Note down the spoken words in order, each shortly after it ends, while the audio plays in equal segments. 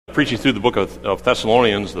Preaching through the book of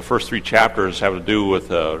Thessalonians, the first 3 chapters have to do with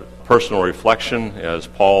personal reflection as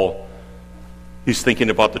Paul, he's thinking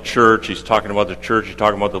about the church, he's talking about the church, he's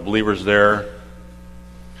talking about the believers there.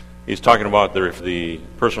 He's talking about the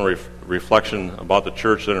personal reflection about the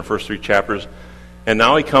church in the first 3 chapters. And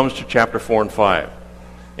now he comes to chapter 4 and 5.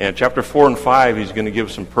 And chapter 4 and 5, he's going to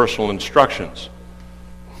give some personal instructions.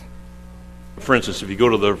 For instance, if you go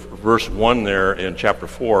to the verse 1 there in chapter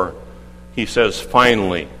 4, he says,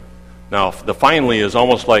 finally. Now, the finally is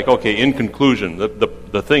almost like, okay, in conclusion.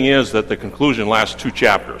 The thing is that the conclusion lasts 2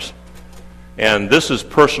 chapters. And this is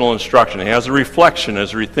personal instruction. He has a reflection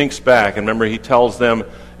as he thinks back. And remember, he tells them,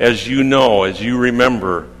 as you know, as you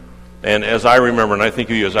remember, and as I remember, and I think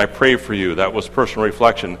of you, as I pray for you. That was personal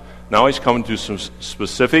reflection. Now he's coming to some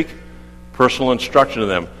specific personal instruction to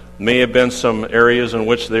them. May have been some areas in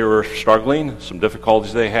which they were struggling, some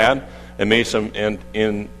difficulties they had, and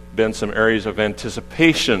been some areas of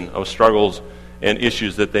anticipation of struggles and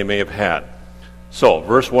issues that they may have had. So,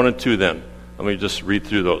 verse 1 and 2 then. Let me just read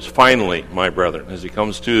through those. Finally, my brethren, as he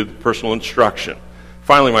comes to personal instruction.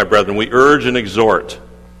 Finally, my brethren, we urge and exhort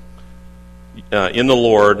in the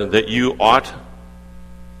Lord that you ought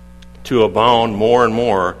to abound more and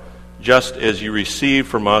more, just as you received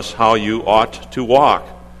from us how you ought to walk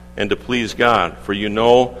and to please God. For you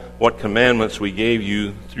know what commandments we gave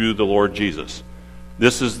you through the Lord Jesus.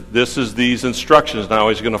 This is these instructions now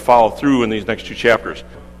he's going to follow through in these next 2 chapters.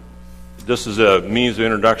 This is a means of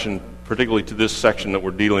introduction, particularly to this section that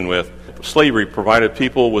we're dealing with. Slavery provided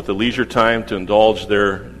people with the leisure time to indulge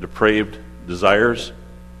their depraved desires.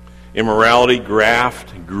 Immorality,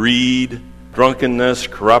 graft, greed, drunkenness,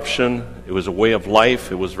 corruption. It was a way of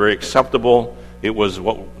life. It was very acceptable. It was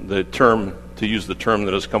what the term, to use the term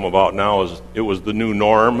that has come about now, is it was the new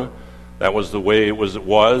norm. That was the way it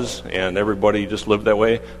was, and everybody just lived that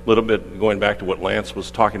way. A little bit going back to what Lance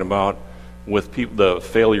was talking about with people, the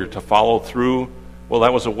failure to follow through. Well,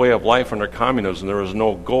 that was a way of life under communism. There was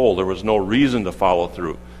no goal. There was no reason to follow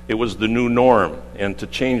through. It was the new norm, and to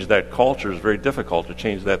change that culture is very difficult, to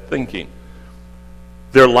change that thinking.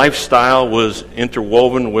 Their lifestyle was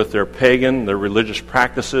interwoven with their religious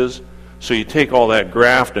practices. So you take all that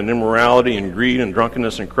graft and immorality and greed and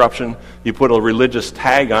drunkenness and corruption, you put a religious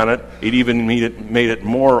tag on it, it even made it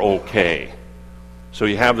more okay. So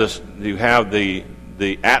you have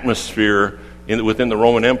the atmosphere within the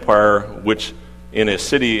Roman Empire, which in a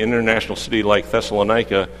international city like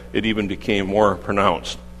Thessalonica, it even became more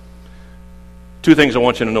pronounced. 2 things I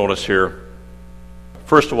want you to notice here.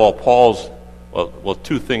 First of all,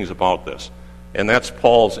 2 things about this, and that's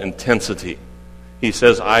Paul's intensity. He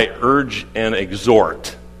says, I urge and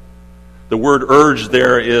exhort. The word urge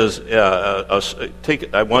there is,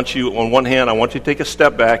 I want you, on one hand, I want you to take a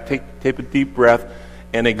step back, take a deep breath,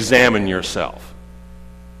 and examine yourself.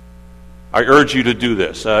 I urge you to do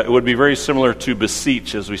this. It would be very similar to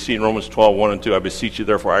beseech, as we see in Romans 12, 1 and 2. I beseech you,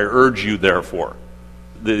 therefore. I urge you, therefore.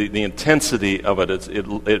 The intensity of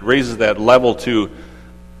it raises that level to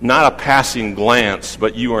not a passing glance,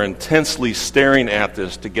 but you are intensely staring at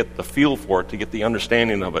this to get the feel for it, to get the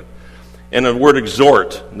understanding of it. And the word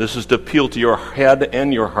exhort, this is to appeal to your head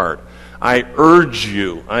and your heart. I urge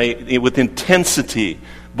you, with intensity,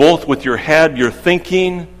 both with your head, your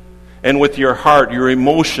thinking, and with your heart, your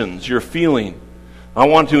emotions, your feeling. I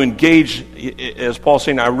want to engage, as Paul's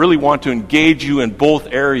saying, I really want to engage you in both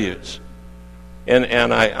areas.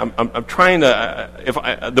 And I'm trying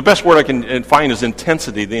to, the best word I can find is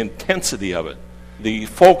intensity, the intensity of it, the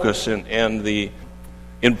focus and the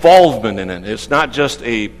involvement in it. It's not just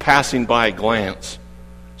a passing by glance.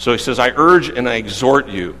 So he says, I urge and I exhort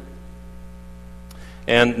you.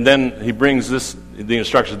 And then he brings the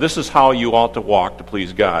instruction, this is how you ought to walk to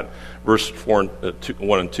please God. Verse 1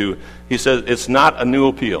 and 2, he says, it's not a new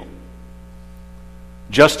appeal,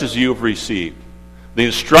 just as you have received. The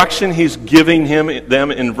instruction he's giving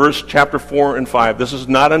them in chapter 4 and 5, this is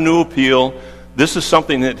not a new appeal. This is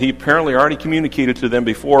something that he apparently already communicated to them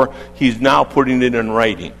before. He's now putting it in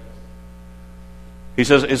writing. He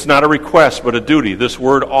says it's not a request, but a duty. This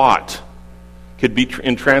word ought could be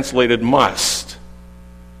translated must.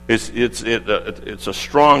 It's a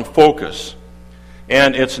strong focus.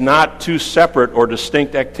 And it's not 2 separate or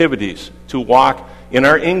distinct activities. To walk, in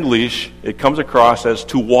our English, it comes across as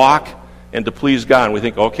to walk and to please God. And we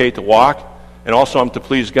think, okay, to walk, and also I'm to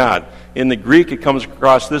please God. In the Greek, it comes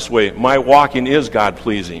across this way, my walking is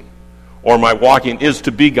God-pleasing, or my walking is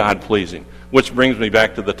to be God-pleasing, which brings me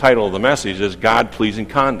back to the title of the message, is God-pleasing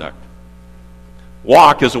conduct.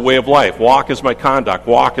 Walk is a way of life. Walk is my conduct.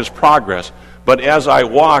 Walk is progress. but as I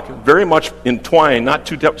walk, very much entwined, not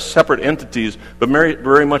two separate entities, but very,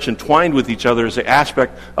 very much entwined with each other is the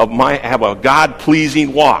aspect of have a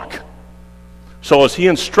God-pleasing walk. So as he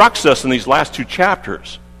instructs us in these last two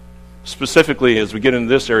chapters, specifically as we get into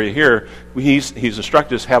this area here, he's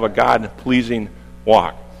instructed us to have a God-pleasing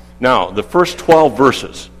walk. Now, the first 12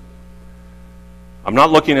 verses, I'm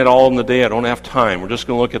not looking at all in the day. I don't have time. We're just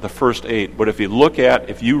going to look at the first 8. But if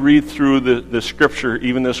you read through the scripture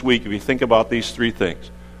even this week, if you think about these three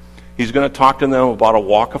things, he's going to talk to them about a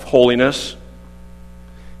walk of holiness.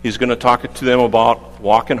 He's going to talk to them about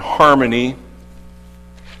walk in harmony.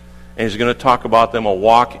 And he's going to talk about them a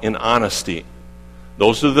walk in honesty.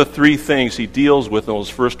 Those are the three things he deals with in those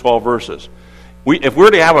first 12 verses. If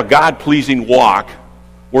we're to have a God-pleasing walk,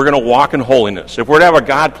 we're going to walk in holiness. If we're to have a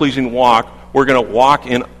God-pleasing walk, we're going to walk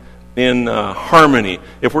in harmony.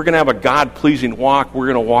 If we're going to have a God-pleasing walk, we're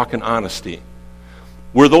going to walk in honesty.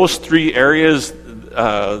 Were those three areas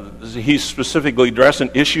he's specifically addressing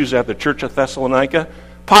issues at the church of Thessalonica?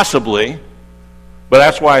 Possibly. But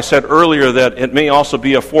that's why I said earlier that it may also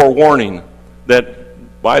be a forewarning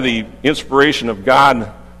that by the inspiration of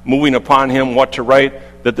God moving upon him what to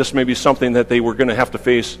write, that this may be something that they were going to have to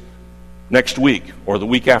face next week or the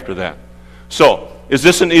week after that. So, is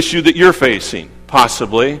this an issue that you're facing?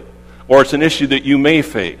 Possibly. Or it's an issue that you may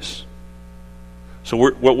face. So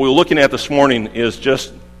what we're looking at this morning is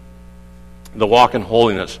just the walk in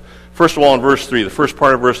holiness. First of all, in verse 3, the first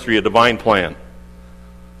part of verse 3, a divine plan.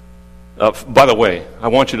 By the way, I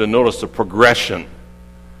want you to notice the progression.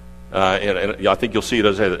 And I think you'll see it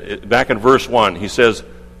as back in verse 1, he says,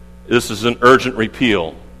 this is an urgent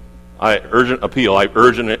repeal. Urgent appeal. I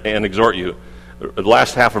urge and exhort you. The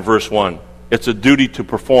last half of verse 1. It's a duty to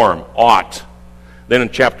perform, ought. Then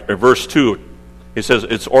in verse 2, it says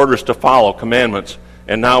it's orders to follow, commandments.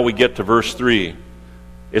 And now we get to verse 3.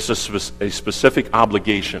 It's a specific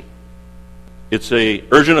obligation. It's a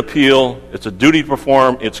urgent appeal. It's a duty to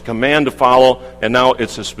perform. It's a command to follow. And now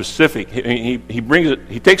it's a specific. He brings it.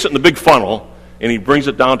 He takes it in the big funnel and he brings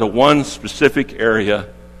it down to one specific area.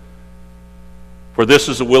 For this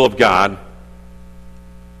is the will of God.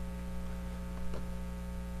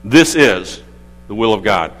 This is the will of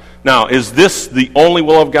God. Now, is this the only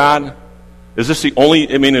will of God? Is this the only,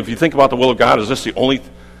 if you think about the will of God, is this the only,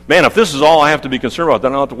 man, if this is all I have to be concerned about,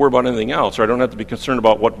 then I don't have to worry about anything else, or I don't have to be concerned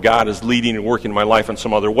about what God is leading and working in my life in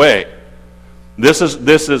some other way. This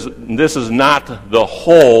is not the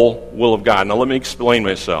whole will of God. Now, let me explain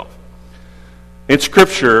myself. In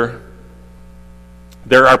Scripture,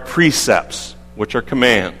 there are precepts, which are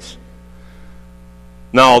commands.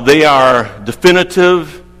 Now, they are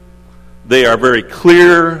definitive. They are very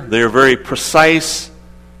clear. They are very precise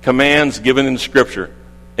commands given in Scripture.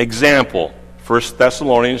 Example, 1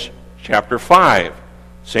 Thessalonians chapter 5.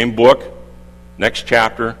 Same book, next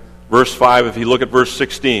chapter, verse 5. If you look at verse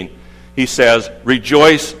 16, he says,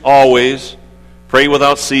 rejoice always, pray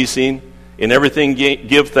without ceasing, in everything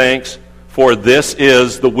give thanks, for this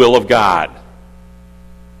is the will of God.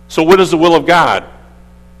 So what is the will of God?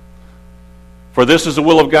 For this is the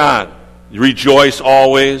will of God. Rejoice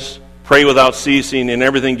always, pray without ceasing, in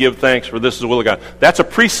everything give thanks, for this is the will of God. That's a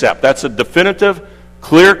precept. That's a definitive,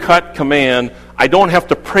 clear-cut command. I don't have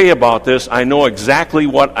to pray about this. I know exactly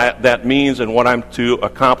what that means and what I'm to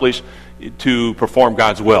accomplish to perform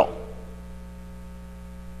God's will.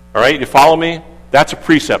 All right, you follow me? That's a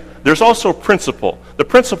precept. There's also a principle. The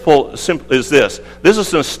principle is this. This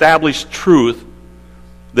is an established truth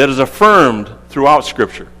that is affirmed throughout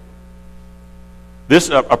Scripture.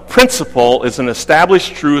 A principle is an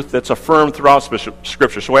established truth that's affirmed throughout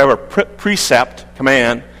Scripture. So we have a precept,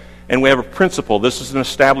 command, and we have a principle. This is an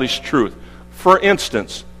established truth. For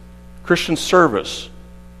instance, Christian service.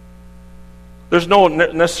 There's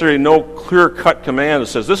necessarily no clear-cut command that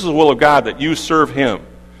says, this is the will of God, that you serve Him.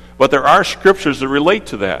 But there are Scriptures that relate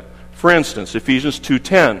to that. For instance, Ephesians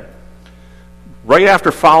 2:10. Right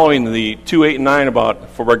after following the 2:8 and 9 about,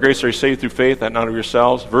 for by grace are you saved through faith, that not of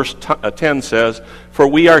yourselves, verse 10 says, for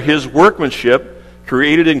we are His workmanship,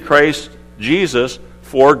 created in Christ Jesus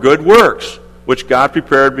for good works, which God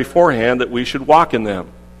prepared beforehand that we should walk in them.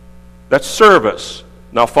 That's service.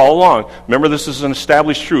 Now follow along. Remember, this is an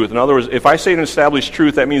established truth. In other words, if I say an established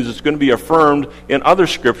truth, that means it's going to be affirmed in other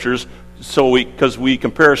Scriptures. So because we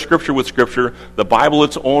compare Scripture with Scripture, the Bible,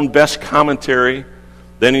 its own best commentary.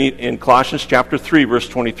 Then in Colossians chapter 3, verse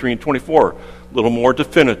 23 and 24, a little more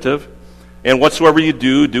definitive. And whatsoever you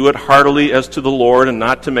do, do it heartily as to the Lord and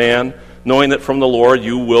not to man, knowing that from the Lord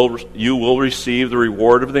you will receive the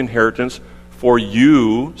reward of the inheritance, for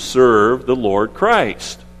you serve the Lord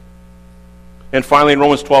Christ. And finally in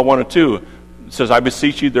Romans 12:1 and 2, It says, I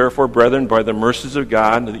beseech you, therefore, brethren, by the mercies of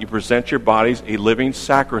God, that you present your bodies a living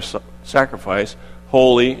sacrifice,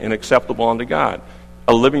 holy and acceptable unto God.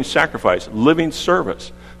 A living sacrifice, living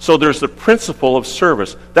service. So there's the principle of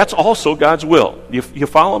service. That's also God's will. You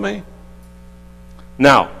follow me?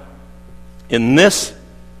 Now, in this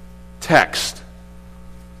text,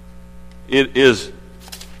 this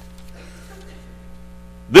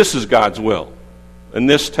is God's will. In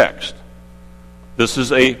this text, this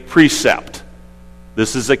is a precept.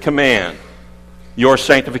 This is a command. Your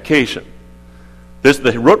sanctification.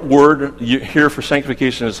 The root word here for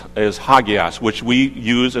sanctification is hagios, which we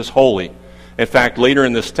use as holy. In fact, later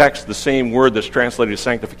in this text, the same word that's translated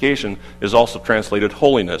sanctification is also translated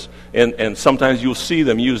holiness. And sometimes you'll see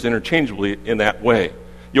them used interchangeably in that way.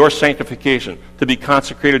 Your sanctification, to be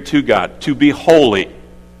consecrated to God, to be holy,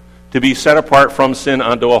 to be set apart from sin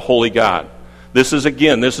unto a holy God. This is a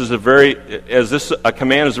command is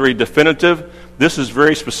very definitive, this is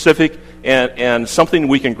very specific and something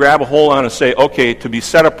we can grab a hold on and say, okay, to be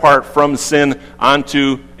set apart from sin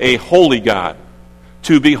unto a holy God.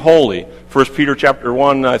 To be holy. 1 Peter chapter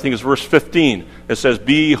 1, I think it's verse 15. It says,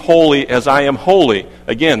 be holy as I am holy.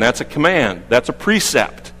 Again, that's a command. That's a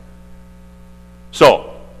precept.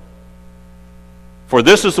 So, for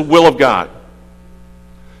this is the will of God.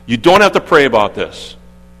 You don't have to pray about this.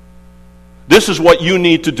 This is what you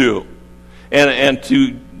need to do. And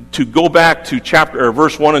to go back to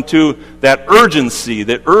verse 1 and 2, that urgency,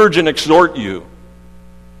 that urge and exhort you,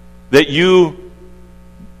 that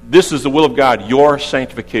this is the will of God, your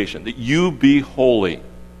sanctification, that you be holy.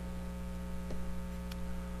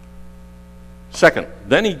 Second,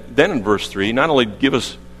 then in verse 3, not only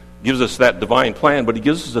gives us that divine plan, but he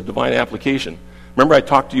gives us a divine application. Remember I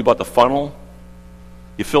talked to you about the funnel?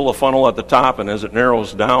 You fill the funnel at the top, and as it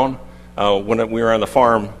narrows down, when we were on the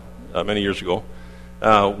farm many years ago,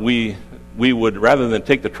 we would, rather than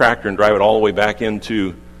take the tractor and drive it all the way back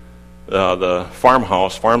into the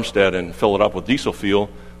farmstead, and fill it up with diesel fuel,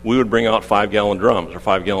 we would bring out 5-gallon drums, or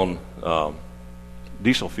 5-gallon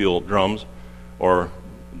diesel fuel drums, or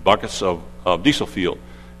buckets of diesel fuel.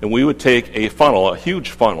 And we would take a funnel, a huge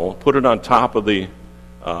funnel, put it on top of the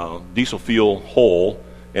diesel fuel hole,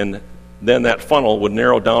 and then that funnel would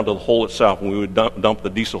narrow down to the hole itself, and we would dump the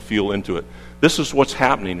diesel fuel into it. This is what's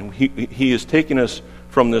happening. He is taking us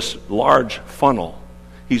from this large funnel.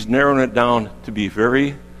 He's narrowing it down to be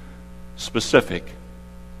very specific.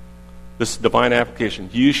 This divine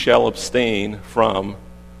application. You shall abstain from,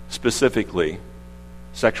 specifically,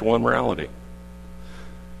 sexual immorality.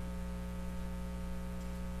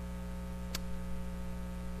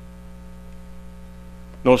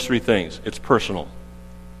 Notice 3 things. It's personal.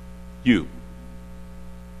 You.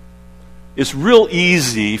 It's real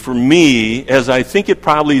easy for me, as I think it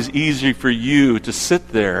probably is easy for you, to sit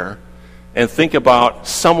there and think about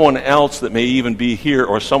someone else that may even be here,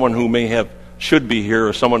 or someone who should be here,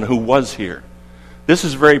 or someone who was here. This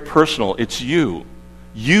is very personal. It's you.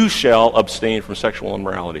 You shall abstain from sexual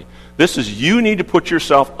immorality. This is, you need to put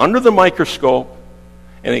yourself under the microscope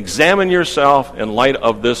and examine yourself in light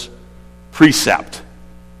of this precept.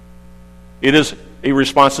 It is a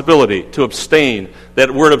responsibility to abstain.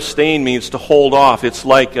 That word abstain means to hold off. It's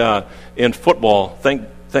like in football.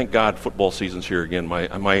 Thank God football season's here again.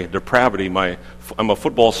 My depravity, I'm a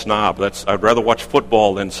football snob. I'd rather watch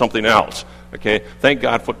football than something else. Okay? Thank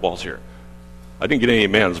God football's here. I didn't get any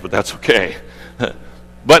amens, but that's okay.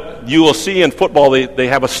 But you will see in football they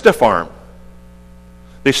have a stiff arm.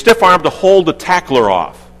 They stiff arm to hold the tackler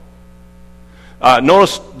off.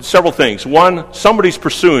 Notice several things. One, somebody's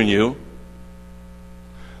pursuing you.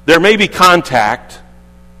 There may be contact,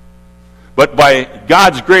 but by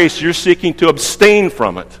God's grace, you're seeking to abstain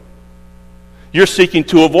from it. You're seeking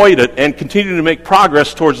to avoid it and continue to make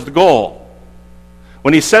progress towards the goal.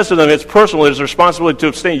 When he says to them, it's personal, it's a responsibility to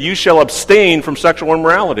abstain. You shall abstain from sexual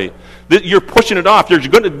immorality. You're pushing it off. There's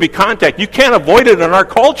going to be contact. You can't avoid it in our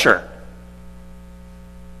culture.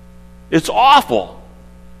 It's awful.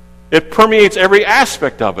 It permeates every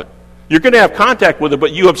aspect of it. You're going to have contact with it,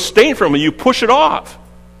 but you abstain from it. You push it off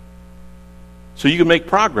so you can make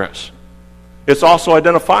progress. It's also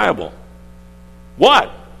identifiable.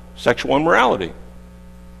 What? Sexual immorality.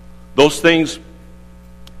 Those things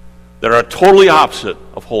that are totally opposite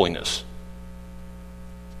of holiness.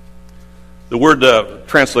 The word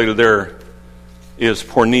translated there is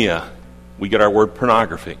porneia. We get our word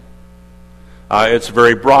pornography. It's a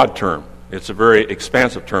very broad term. It's a very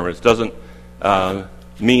expansive term. It doesn't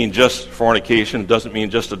mean just fornication. It doesn't mean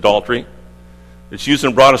just adultery. It's used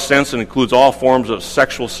in a broader sense and includes all forms of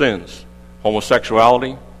sexual sins.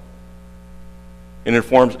 Homosexuality, And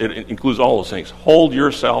it includes all those things. Hold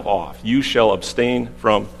yourself off. You shall abstain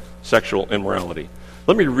from sexual immorality.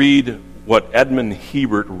 Let me read what Edmund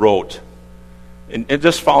Hebert wrote. And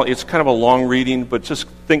just follow. It's kind of a long reading, but just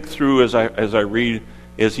think through as I read,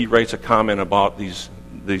 as he writes a comment about this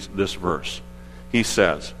verse. He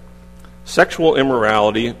says, sexual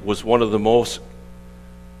immorality was one of the most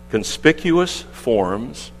conspicuous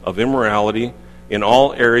forms of immorality in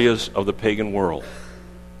all areas of the pagan world.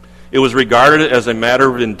 It was regarded as a matter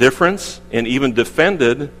of indifference and even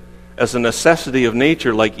defended as a necessity of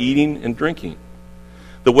nature like eating and drinking.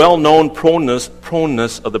 The well-known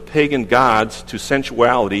proneness of the pagan gods to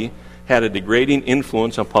sensuality had a degrading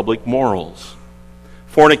influence on public morals.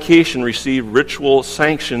 Fornication received ritual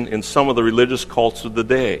sanction in some of the religious cults of the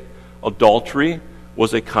day. Adultery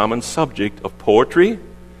was a common subject of poetry,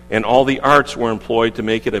 and all the arts were employed to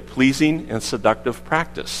make it a pleasing and seductive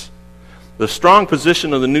practice. The strong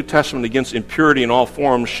position of the New Testament against impurity in all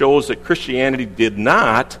forms shows that Christianity did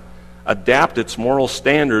not adapt its moral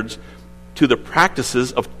standards to the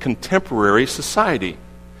practices of contemporary society.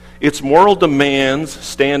 Its moral demands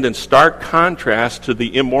stand in stark contrast to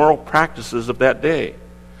the immoral practices of that day.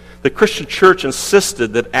 The Christian church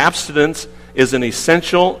insisted that abstinence is an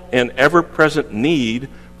essential and ever-present need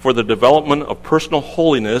for the development of personal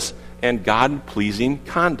holiness and God-pleasing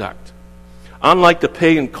conduct. Unlike the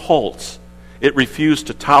pagan cults, it refused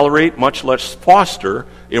to tolerate, much less foster,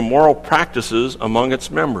 immoral practices among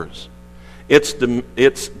its members. Its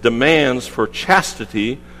demands for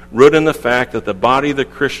chastity root in the fact that the body of the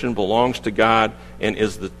Christian belongs to God and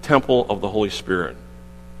is the temple of the Holy Spirit.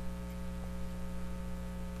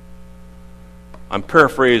 I'm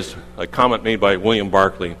paraphrased a comment made by William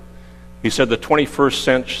Barclay. He said the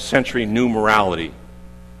 21st century new morality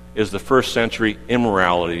is the first century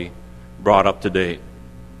immorality brought up to date.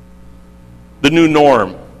 The new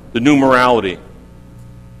norm, the new morality.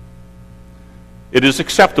 It is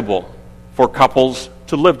acceptable for couples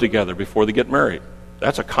to live together before they get married.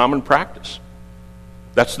 That's a common practice.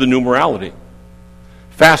 That's the new morality.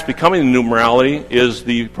 Fast becoming the new morality is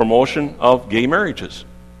the promotion of gay marriages.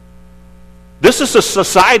 This is a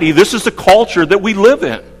society, this is the culture that we live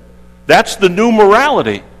in. That's the new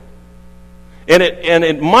morality. And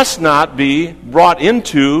it must not be brought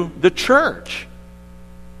into the church.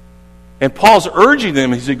 And Paul's urging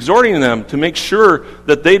them, he's exhorting them to make sure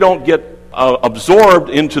that they don't get absorbed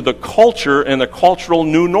into the culture and the cultural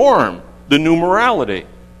new norm, the new morality.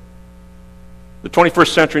 The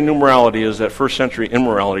 21st century new morality is that first century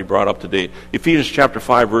immorality brought up to date. Ephesians chapter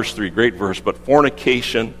 5, verse 3, great verse. But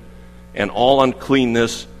fornication and all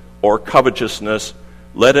uncleanness or covetousness,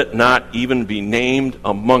 let it not even be named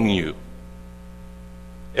among you,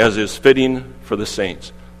 as is fitting for the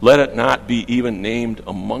saints. Let it not be even named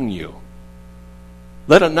among you.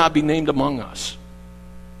 Let it not be named among us,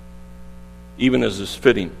 even as is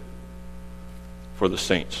fitting for the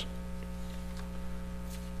saints.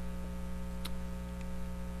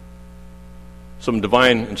 Some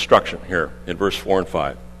divine instruction here in verse 4 and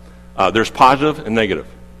 5. There's positive and negative.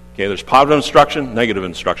 Okay, there's positive instruction, negative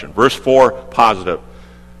instruction. Verse 4, positive.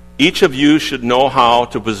 Each of you should know how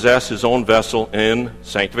to possess his own vessel in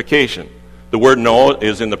sanctification. The word know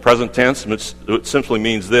is in the present tense. It simply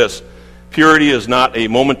means this: purity is not a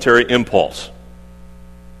momentary impulse.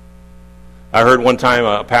 I heard one time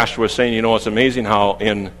a pastor was saying, it's amazing how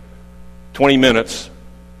in 20 minutes,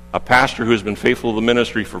 a pastor who's been faithful to the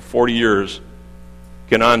ministry for 40 years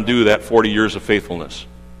can undo that 40 years of faithfulness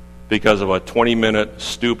because of a 20-minute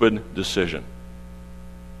stupid decision.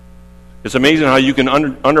 It's amazing how you can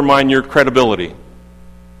undermine your credibility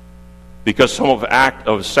because some of act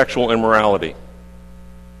of sexual immorality.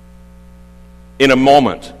 In a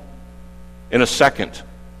moment, in a second.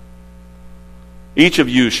 Each of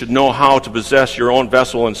you should know how to possess your own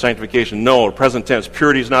vessel in sanctification. No, present tense.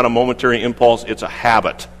 Purity is not a momentary impulse. It's a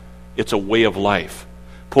habit. It's a way of life.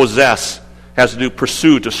 Possess has to do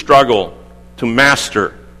pursue, to struggle, to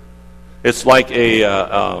master. It's like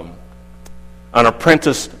an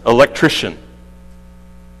apprenticed electrician.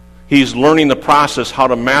 He's learning the process how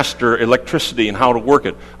to master electricity and how to work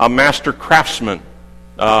it. A master craftsman,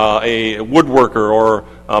 a woodworker or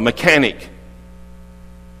a mechanic.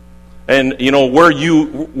 And where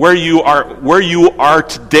you are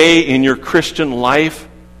today in your Christian life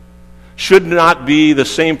should not be the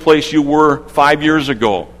same place you were 5 years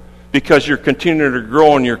ago, because you're continuing to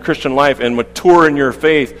grow in your Christian life and mature in your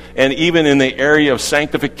faith, and even in the area of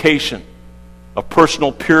sanctification, of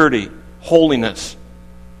personal purity, holiness.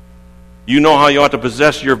 You know how you ought to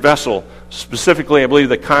possess your vessel. Specifically, I believe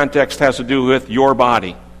the context has to do with your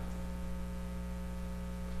body.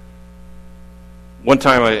 One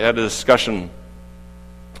time I had a discussion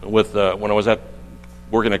when I was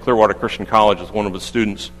working at Clearwater Christian College with one of his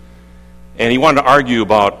students, and he wanted to argue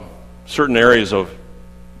about certain areas of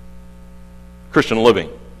Christian living,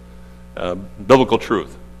 biblical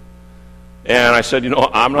truth. And I said,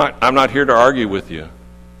 I'm not here to argue with you.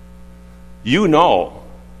 You know.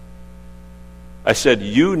 I said,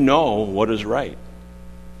 you know what is right.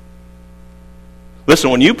 Listen,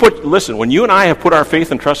 when you and I have put our faith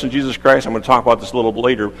and trust in Jesus Christ, I'm going to talk about this a little bit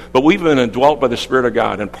later, but we've been indwelt by the Spirit of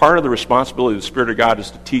God, and part of the responsibility of the Spirit of God is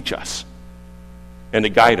to teach us and to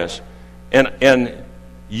guide us. And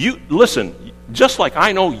you, listen, just like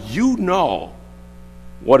I know you know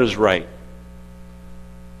what is right.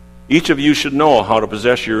 Each of you should know how to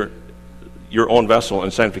possess your own vessel in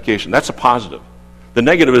sanctification. That's a positive. The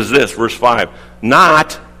negative is this, verse 5.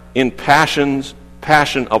 Not in passion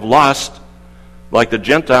of lust, like the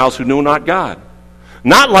Gentiles who knew not God.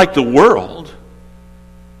 Not like the world.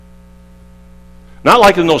 Not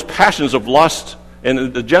like in those passions of lust.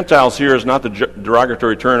 And the Gentiles here is not the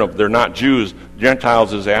derogatory term of they're not Jews.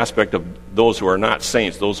 Gentiles is the aspect of those who are not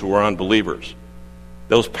saints, those who are unbelievers.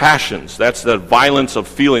 Those passions, that's the violence of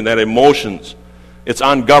feeling, that emotions. It's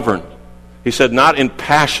ungoverned. He said, not in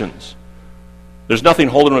passions. There's nothing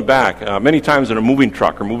holding them back. Many times in a moving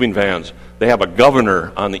truck or moving vans, they have a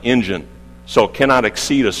governor on the engine, so it cannot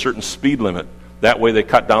exceed a certain speed limit. That way they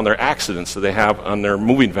cut down their accidents that they have on their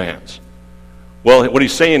moving vans. Well, what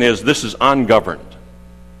he's saying is this is ungoverned.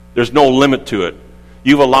 There's no limit to it.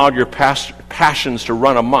 You've allowed your passions to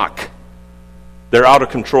run amok. They're out of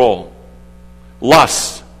control.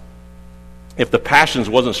 Lust. If the passions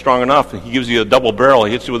wasn't strong enough, he gives you a double barrel.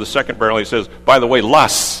 He hits you with a second barrel. He says, by the way,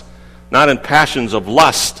 lusts. Not in passions of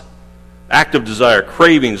lust, active desire,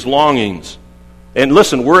 cravings, longings. And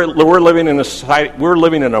listen, we're living in a society, we're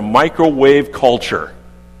living in a microwave culture.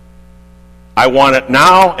 I want it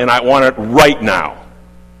now, and I want it right now.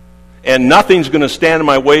 And nothing's going to stand in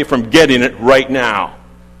my way from getting it right now.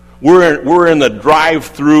 We're in the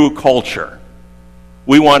drive-through culture.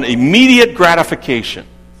 We want immediate gratification.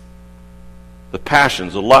 The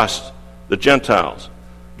passions, the lust, the Gentiles,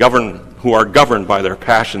 who are governed by their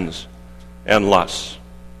passions and lusts.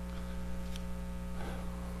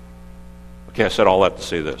 Okay, I said all that to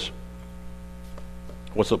say this.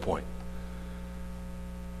 What's the point?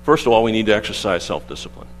 First of all, we need to exercise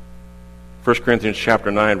self-discipline. 1 Corinthians chapter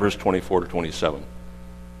 9, verse 24 to 27.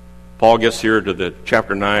 Paul gets here to the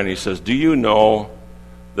chapter 9, and he says, do you know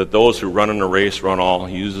that those who run in a race run all?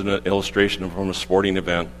 He uses an illustration from a sporting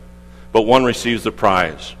event. But one receives the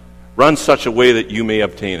prize. Run such a way that you may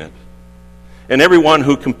obtain it. And everyone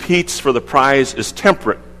who competes for the prize is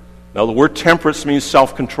temperate. Now, the word temperate means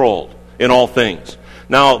self-controlled in all things.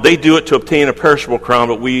 Now, they do it to obtain a perishable crown,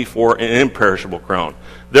 but we for an imperishable crown.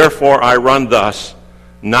 Therefore, I run thus,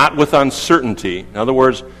 not with uncertainty. In other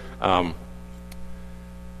words,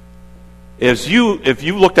 if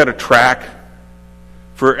you looked at a track,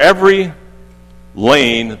 for every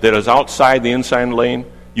lane that is outside the inside lane,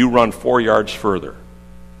 you run 4 yards further.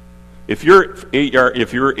 If you're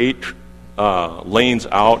 8 lanes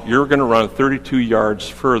out, you're going to run 32 yards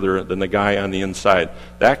further than the guy on the inside.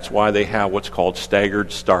 That's why they have what's called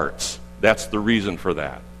staggered starts. That's the reason for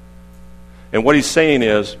that. And what he's saying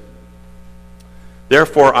is,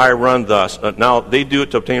 therefore I run thus. Now, they do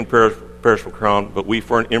it to obtain perishable crown, but we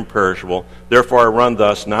for an imperishable. Therefore I run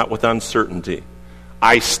thus, not with uncertainty.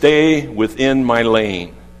 I stay within my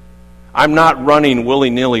lane. I'm not running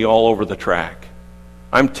willy-nilly all over the track.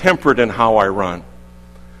 I'm temperate in how I run.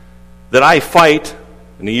 That I fight,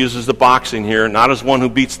 and he uses the boxing here, not as one who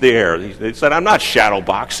beats the air. He said, I'm not shadow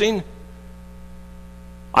boxing.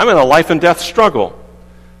 I'm in a life and death struggle.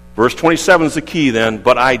 Verse 27 is the key then.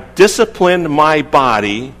 But I discipline my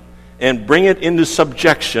body and bring it into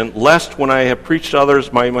subjection, lest when I have preached to others,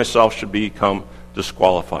 I myself should become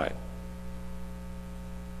disqualified.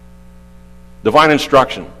 Divine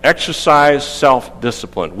instruction. Exercise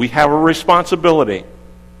self-discipline. We have a responsibility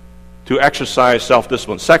to exercise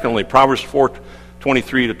self-discipline. Secondly, Proverbs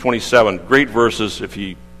 4:23 to 27. Great verses. If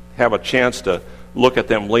you have a chance to look at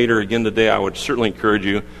them later again today, I would certainly encourage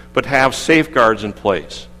you. But have safeguards in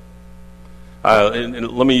place.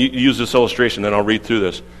 And let me use this illustration, then I'll read through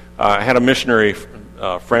this. I had a missionary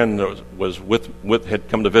friend that had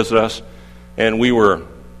come to visit us, and we were,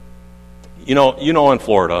 in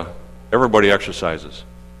Florida, everybody exercises.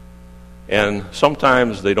 And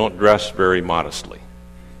sometimes they don't dress very modestly.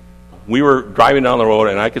 We were driving down the road,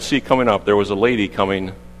 and I could see coming up, there was a lady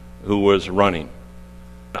coming who was running.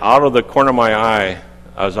 Out of the corner of my eye,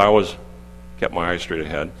 kept my eyes straight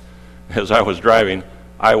ahead, as I was driving,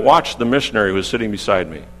 I watched the missionary who was sitting beside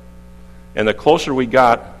me. And the closer we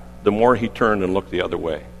got, the more he turned and looked the other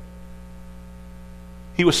way.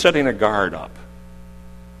 He was setting a guard up.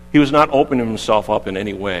 He was not opening himself up in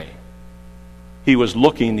any way. He was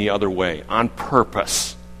looking the other way on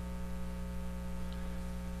purpose.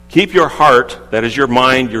 Keep your heart, that is your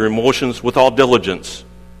mind, your emotions, with all diligence.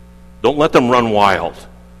 Don't let them run wild.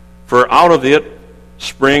 For out of it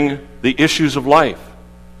spring the issues of life.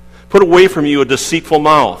 Put away from you a deceitful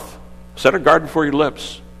mouth. Set a guard before your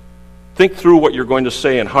lips. Think through what you're going to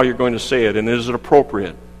say and how you're going to say it, and is it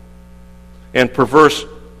appropriate? And perverse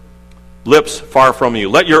lips far from you.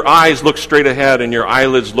 Let your eyes look straight ahead and your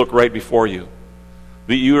eyelids look right before you.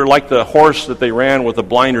 You are like the horse that they ran with the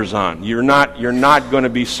blinders on. You're not going to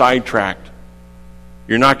be sidetracked.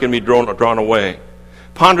 You're not going to be drawn away.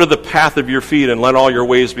 Ponder the path of your feet and let all your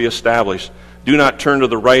ways be established. Do not turn to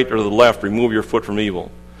the right or the left. Remove your foot from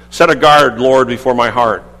evil. Set a guard, Lord, before my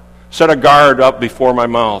heart. Set a guard up before my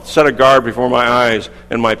mouth. Set a guard before my eyes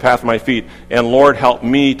and my path of my feet. And Lord, help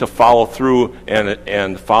me to follow through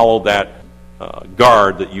and follow that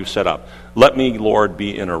guard that you set up. Let me, Lord,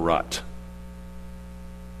 be in a rut.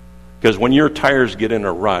 Because when your tires get in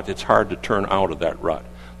a rut, it's hard to turn out of that rut.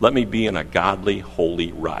 Let me be in a godly,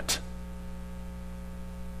 holy rut.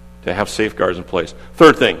 To have safeguards in place.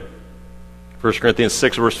 Third thing, 1 Corinthians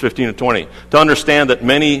 6, verse 15 to 20. To understand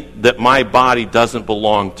that my body doesn't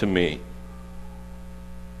belong to me.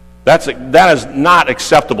 That is not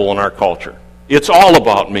acceptable in our culture. It's all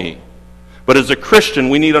about me. But as a Christian,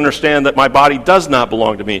 we need to understand that my body does not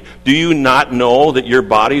belong to me. Do you not know that your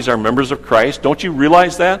bodies are members of Christ? Don't you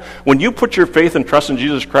realize that? When you put your faith and trust in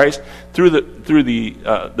Jesus Christ, through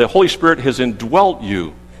the Holy Spirit has indwelt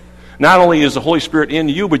you. Not only is the Holy Spirit in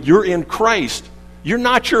you, but you're in Christ. You're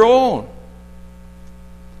not your own.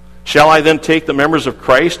 Shall I then take the members of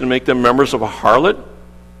Christ and make them members of a harlot?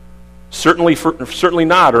 Certainly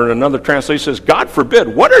not. Or in another translation says, God forbid.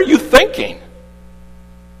 What are you thinking?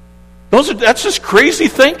 That's just crazy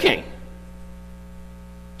thinking.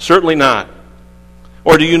 Certainly not.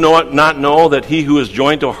 Or do you not know that he who is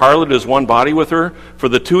joined to a harlot is one body with her? For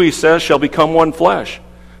the two, he says, shall become one flesh.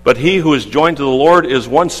 But he who is joined to the Lord is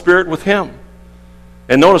one spirit with him.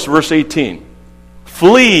 And notice verse 18.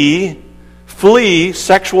 Flee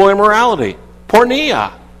sexual immorality.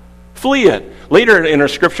 Porneia. Flee it. Later in our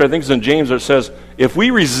scripture, I think it's in James, it says, if we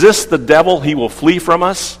resist the devil, he will flee from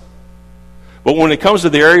us. But when it comes to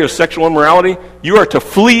the area of sexual immorality, you are to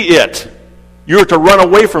flee it. You are to run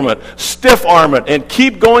away from it, stiff-arm it, and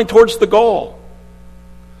keep going towards the goal.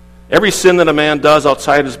 Every sin that a man does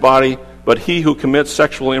outside his body, but he who commits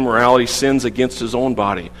sexual immorality sins against his own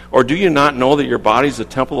body. Or do you not know that your body is the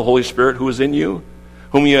temple of the Holy Spirit who is in you,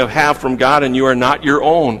 whom you have from God, and you are not your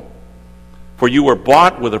own? For you were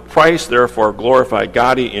bought with a price, therefore glorify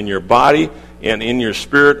God in your body and in your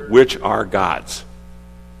spirit, which are God's.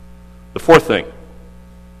 The fourth thing,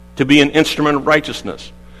 to be an instrument of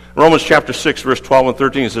righteousness. Romans chapter 6, verse 12 and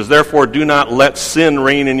 13 says, therefore do not let sin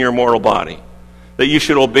reign in your mortal body, that you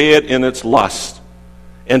should obey it in its lust.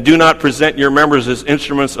 And do not present your members as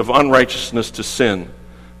instruments of unrighteousness to sin,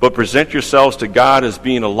 but present yourselves to God as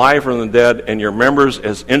being alive from the dead, and your members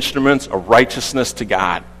as instruments of righteousness to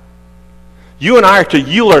God. You and I are to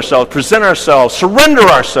yield ourselves, present ourselves, surrender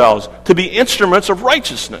ourselves to be instruments of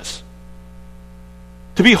righteousness.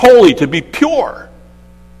 To be holy, to be pure.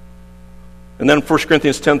 And then 1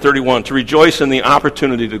 Corinthians 10:31, to rejoice in the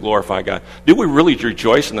opportunity to glorify God. Do we really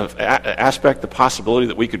rejoice in the aspect, the possibility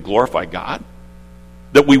that we could glorify God?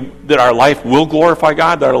 That our life will glorify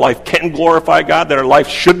God, that our life can glorify God, that our life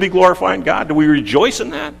should be glorifying God? Do we rejoice in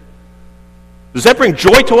that? Does that bring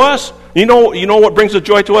joy to us? You know what brings the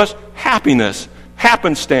joy to us? Happiness,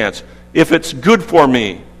 happenstance, if it's good for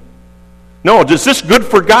me. No, is this good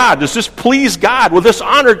for God? Does this please God? Will this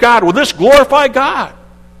honor God? Will this glorify God?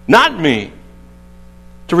 Not me.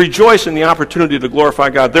 To rejoice in the opportunity to glorify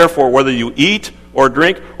God. Therefore, whether you eat or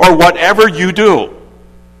drink or whatever you do,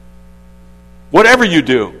 whatever you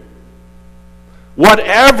do,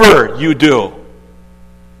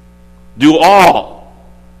 do all,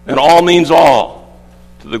 and all means all,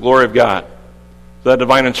 to the glory of God. So that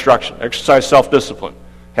divine instruction. Exercise self-discipline.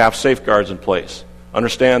 Have safeguards in place.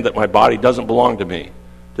 Understand that my body doesn't belong to me.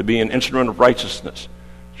 To be an instrument of righteousness.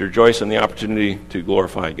 To rejoice in the opportunity to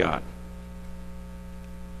glorify God.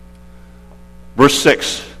 Verse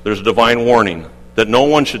 6, there's a divine warning that no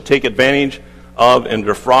one should take advantage of and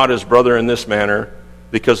defraud his brother in this manner,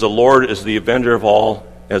 because the Lord is the avenger of all,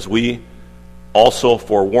 as we also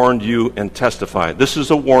forewarned you and testified. This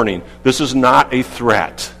is a warning. This is not a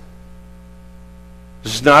threat.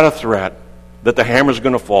 This is not a threat that the hammer is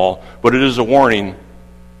going to fall, but it is a warning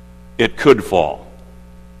it could fall.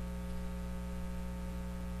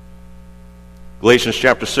 Galatians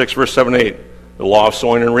chapter 6, verse 7 and 8. The law of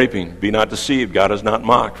sowing and reaping. Be not deceived, God is not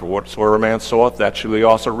mocked. For whatsoever a man soweth, that shall he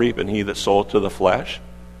also reap. And he that soweth to the flesh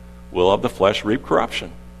will of the flesh reap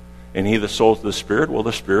corruption. And he that soweth to the Spirit will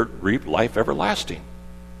the Spirit reap life everlasting.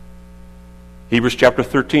 Hebrews chapter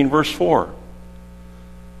 13, verse 4.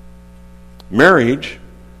 Marriage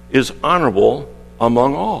is honorable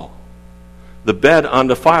among all. The bed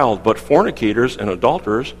undefiled, but fornicators and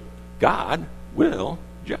adulterers God will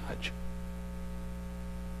judge.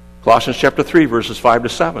 Colossians chapter 3, verses 5 to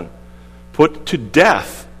 7. Put to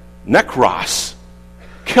death, nekros,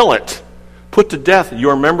 kill it. Put to death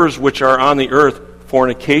your members which are on the earth,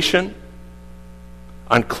 fornication,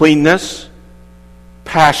 uncleanness,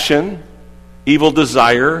 passion, evil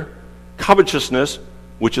desire, covetousness,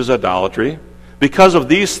 which is idolatry. Because of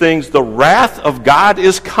these things, the wrath of God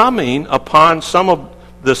is coming upon some of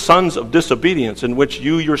the sons of disobedience, in which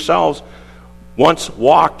you yourselves once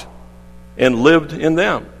walked and lived in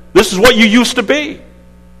them. This is what you used to be.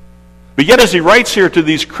 But yet as he writes here to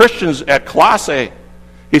these Christians at Colossae,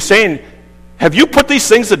 he's saying, have you put these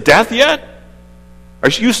things to death yet? Are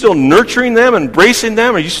you still nurturing them, embracing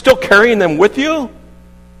them? Are you still carrying them with you?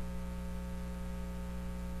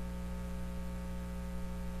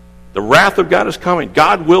 The wrath of God is coming.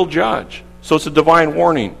 God will judge. So it's a divine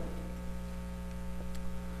warning.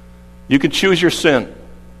 You can choose your sin,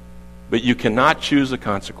 but you cannot choose the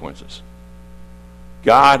consequences.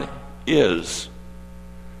 God is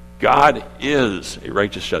a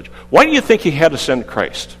righteous judge. Why do you think he had to send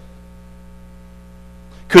Christ?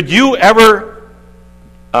 Could you ever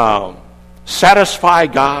satisfy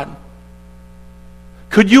God?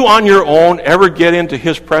 Could you on your own ever get into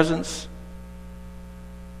his presence?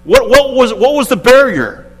 What was the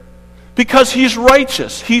barrier? Because he's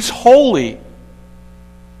righteous. He's holy.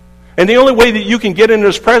 And the only way that you can get into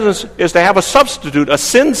his presence is to have a substitute, a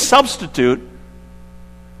sin substitute,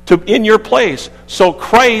 in your place. So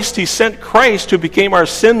Christ, he sent Christ who became our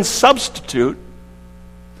sin substitute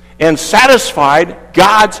and satisfied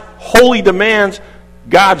God's holy demands,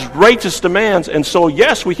 God's righteous demands. And so,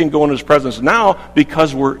 yes, we can go in his presence now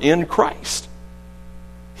because we're in Christ.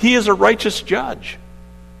 He is a righteous judge.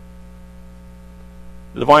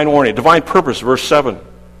 The divine warning, divine purpose, verse 7.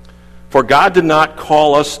 For God did not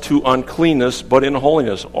call us to uncleanness, but in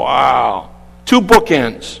holiness. Wow. 2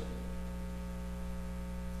 bookends.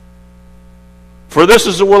 For this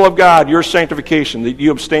is the will of God, your sanctification, that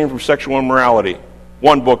you abstain from sexual immorality.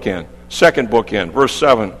 1 bookend. 2nd bookend, verse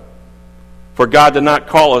 7. For God did not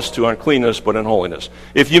call us to uncleanness, but in holiness.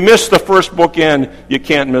 If you miss the first bookend, you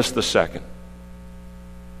can't miss the second.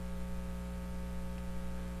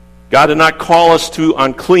 God did not call us to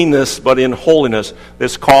uncleanness, but in holiness.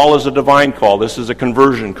 This call is a divine call. This is a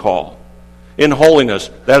conversion call. In holiness,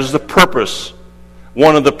 that is the purpose,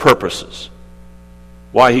 one of the purposes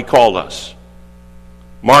why he called us.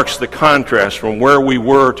 Marks the contrast from where we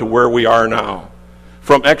were to where we are now.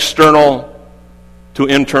 From external to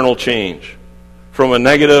internal change. From a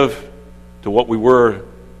negative to what we were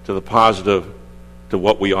to the positive to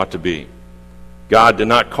what we ought to be. God did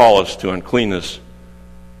not call us to uncleanness,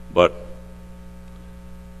 but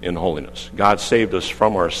in holiness. God saved us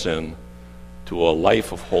from our sin to a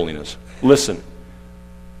life of holiness. Listen,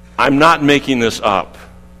 I'm not making this up.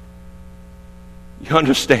 You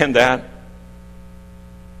understand that?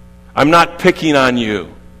 I'm not picking on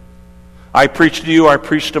you. I preach to you, I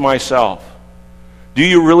preach to myself. Do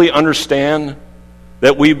you really understand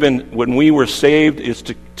that when we were saved, it's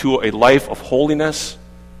to a life of holiness?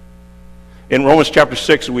 In Romans chapter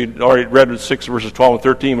 6, we already read 6 verses 12 and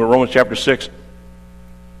 13, but Romans chapter 6,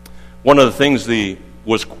 one of the things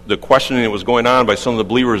was the questioning that was going on by some of the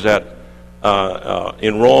believers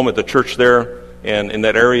in Rome at the church there and in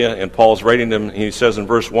that area, and Paul's writing them, he says in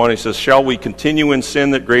verse 1, he says, shall we continue in sin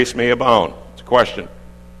that grace may abound? It's a question.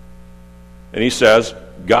 And he says,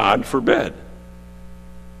 God forbid.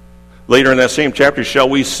 Later in that same chapter, shall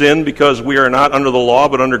we sin because we are not under the law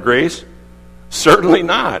but under grace? Certainly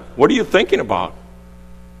not. What are you thinking about?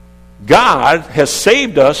 God has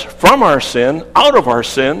saved us from our sin, out of our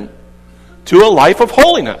sin, to a life of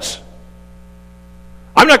holiness.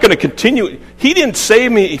 I'm not going to continue. He didn't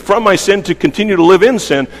save me from my sin to continue to live in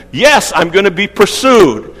sin. Yes, I'm going to be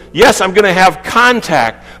pursued. Yes, I'm going to have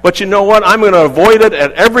contact. But you know what? I'm going to avoid it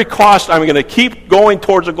at every cost. I'm going to keep going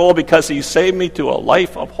towards a goal because he saved me to a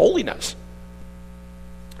life of holiness.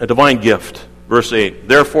 A divine gift. Verse 8,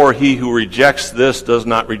 therefore he who rejects this does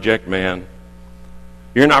not reject man.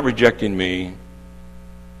 You're not rejecting me.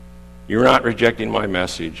 You're not rejecting my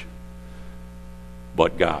message,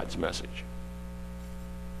 but God's message.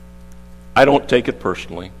 I don't take it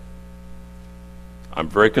personally. I'm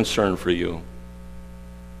very concerned for you.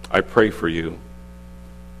 I pray for you.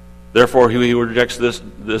 Therefore, he who rejects this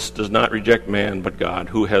does not reject man, but God,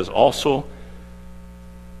 who has also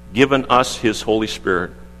given us his Holy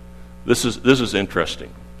Spirit. This is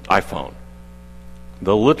interesting, I found.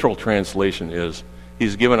 The literal translation is,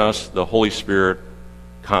 he's given us the Holy Spirit,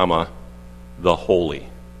 comma, the Holy.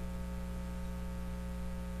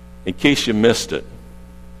 In case you missed it,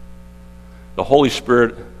 the Holy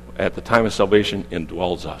Spirit at the time of salvation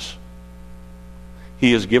indwells us.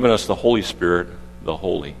 He has given us the Holy Spirit, the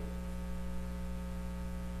Holy.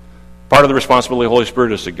 Part of the responsibility of the Holy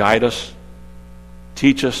Spirit is to guide us,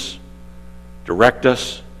 teach us, direct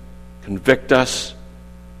us, convict us,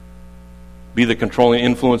 be the controlling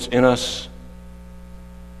influence in us.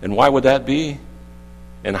 And why would that be?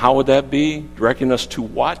 And how would that be? Directing us to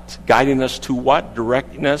what? Guiding us to what?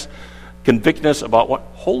 Directing us, convicting us about what?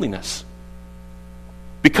 Holiness.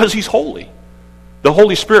 Because he's holy. The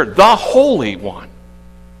Holy Spirit, the Holy One.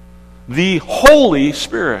 The Holy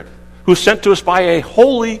Spirit, who's sent to us by a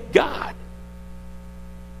holy God.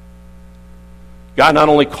 God not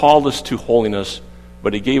only called us to holiness,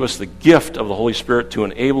 but he gave us the gift of the Holy Spirit to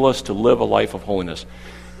enable us to live a life of holiness.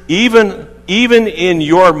 Even in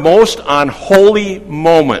your most unholy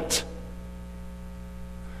moment,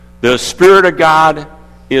 the Spirit of God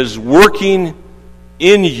is working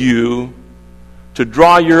in you to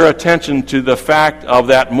draw your attention to the fact of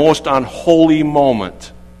that most unholy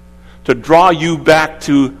moment, to draw you back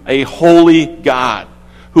to a holy God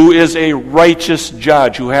who is a righteous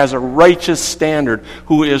judge, who has a righteous standard,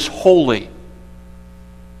 who is holy.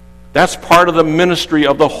 That's part of the ministry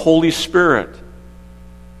of the Holy Spirit,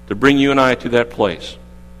 to bring you and I to that place.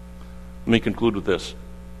 Let me conclude with this.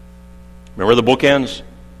 Remember the bookends?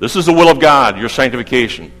 This is the will of God, your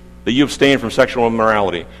sanctification, that you abstain from sexual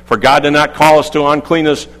immorality. For God did not call us to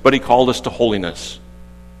uncleanness, but he called us to holiness.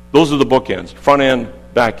 Those are the bookends, front end,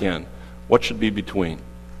 back end. What should be between?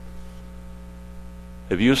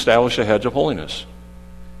 Have you established a hedge of holiness?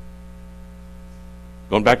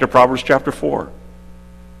 Going back to Proverbs chapter 4.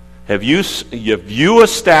 Have you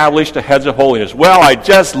established a hedge of holiness? Well, I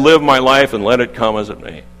just live my life and let it come as it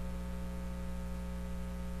may.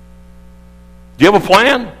 Do you have a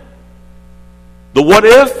plan? The what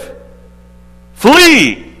if?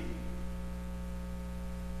 Flee!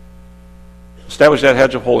 Establish that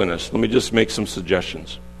hedge of holiness. Let me just make some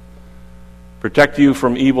suggestions. Protect you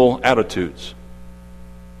from evil attitudes.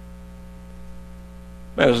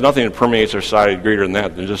 Man, there's nothing that permeates our society greater than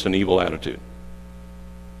that, than just an evil attitude.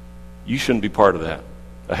 You shouldn't be part of that.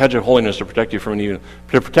 A hedge of holiness to protect you from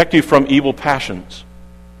evil passions.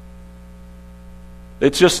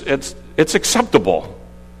 It's acceptable.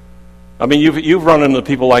 I mean, you've run into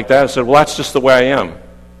people like that and said, well, that's just the way I am.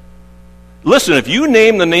 Listen, if you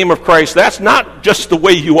name the name of Christ, that's not just the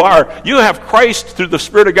way you are. You have Christ through the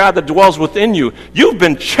Spirit of God that dwells within you. You've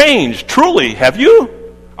been changed, truly, have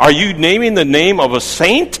you? Are you naming the name of a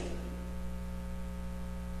saint?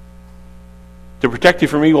 To protect you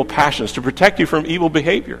from evil passions, to protect you from evil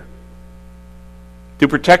behavior, to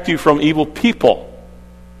protect you from evil people,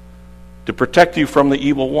 to protect you from the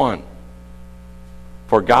evil one.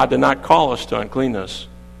 For God did not call us to uncleanness,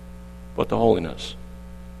 but to holiness.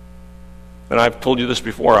 And I've told you this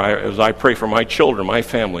before, as I pray for my children, my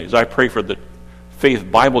family, as I pray for the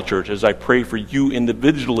Faith Bible Church, as I pray for you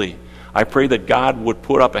individually, I pray that God would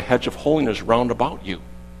put up a hedge of holiness round about you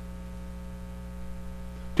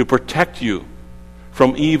to protect you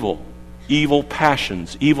from evil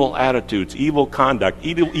passions, evil attitudes, evil conduct,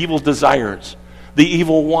 evil desires, the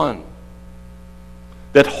evil one.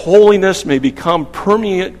 That holiness may become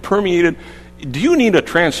permeated. Do you need a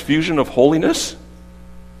transfusion of holiness?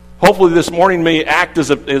 Hopefully this morning may act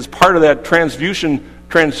as part of that transfusion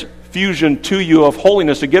to you of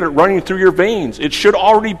holiness, to get it running through your veins. It should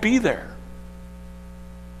already be there.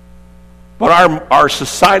 But our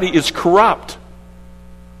society is corrupt.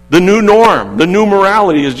 The new norm, the new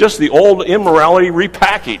morality is just the old immorality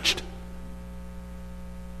repackaged.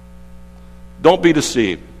 Don't be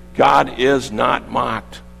deceived. God is not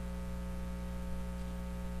mocked.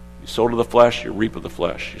 You sow to the flesh, you reap of the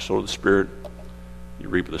flesh. You sow to the Spirit, you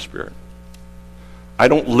reap of the Spirit. I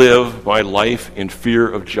don't live my life in fear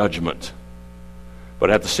of judgment. But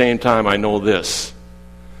at the same time, I know this,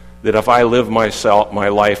 that if I live my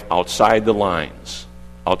life outside the lines,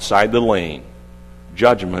 outside the lane,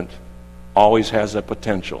 judgment always has that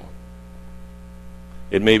potential.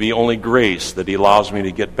 It may be only grace that he allows me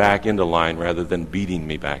to get back into line rather than beating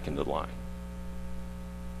me back into line.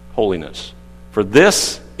 Holiness. For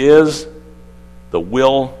this is the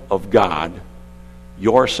will of God,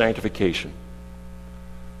 your sanctification,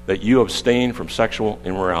 that you abstain from sexual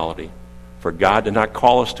immorality. For God did not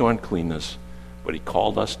call us to uncleanness, but he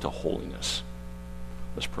called us to holiness.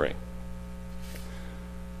 Let's pray.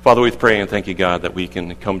 Father, we pray and thank you, God, that we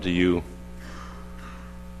can come to you.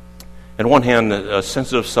 On one hand, a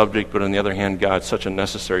sensitive subject, but on the other hand, God, such a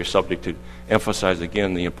necessary subject to emphasize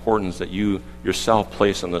again the importance that you yourself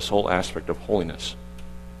place on this whole aspect of holiness.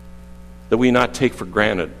 That we not take for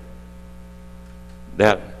granted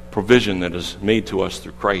that provision that is made to us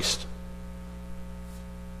through Christ.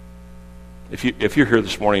 If you're here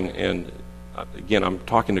this morning, and again, I'm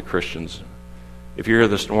talking to Christians, if you're here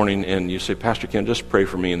this morning and you say, Pastor Ken, just pray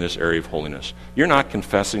for me in this area of holiness. You're not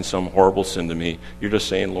confessing some horrible sin to me. You're just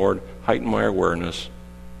saying, Lord, heighten my awareness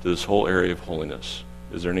to this whole area of holiness.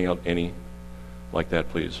 Is there any like that,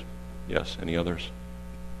 please? Yes. Any others?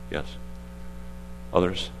 Yes.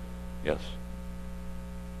 Others? Yes.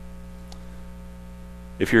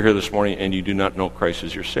 If you're here this morning and you do not know Christ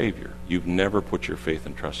as your Savior, you've never put your faith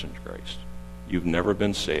and trust in Christ. You've never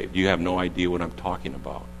been saved. You have no idea what I'm talking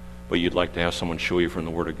about. But you'd like to have someone show you from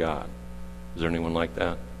the Word of God. Is there anyone like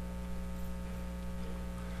that?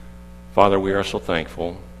 Father, we are so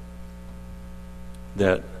thankful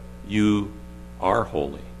that you are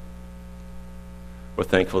holy. We're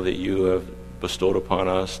thankful that you have bestowed upon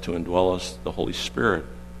us to indwell us the Holy Spirit,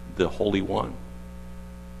 the Holy One.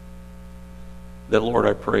 That, Lord,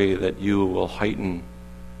 I pray that you will heighten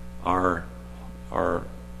our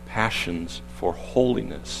passions for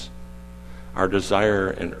holiness, our desire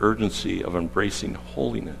and urgency of embracing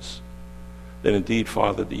holiness. That indeed,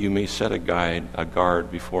 Father, that you may set a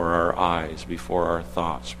guard before our eyes, before our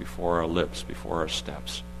thoughts, before our lips, before our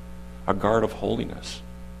steps. A guard of holiness.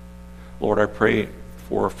 Lord, I pray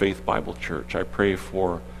for Faith Bible Church. I pray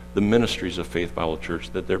for the ministries of Faith Bible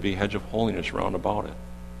Church, that there be a hedge of holiness round about it.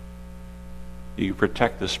 You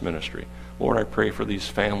protect this ministry. Lord, I pray for these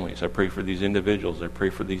families. I pray for these individuals. I pray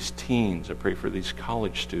for these teens. I pray for these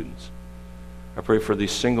college students. I pray for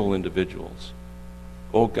these single individuals.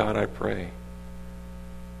 Oh God, I pray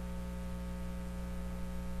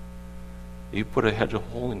you put a hedge of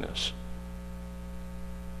holiness,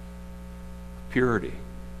 purity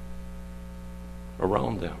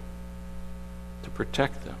around them to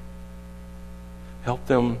protect them. Help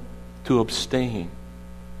them to abstain,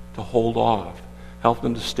 to hold off. Help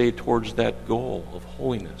them to stay towards that goal of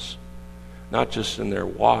holiness, not just in their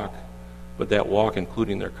walk, but that walk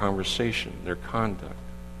including their conversation, their conduct,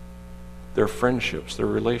 their friendships, their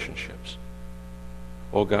relationships.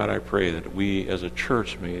 Oh God, I pray that we as a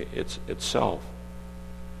church may itself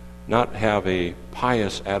not have a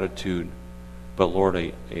pious attitude, but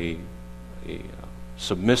Lord, a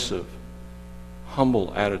submissive,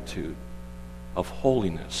 humble attitude of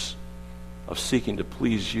holiness, of seeking to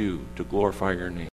please you, to glorify your name.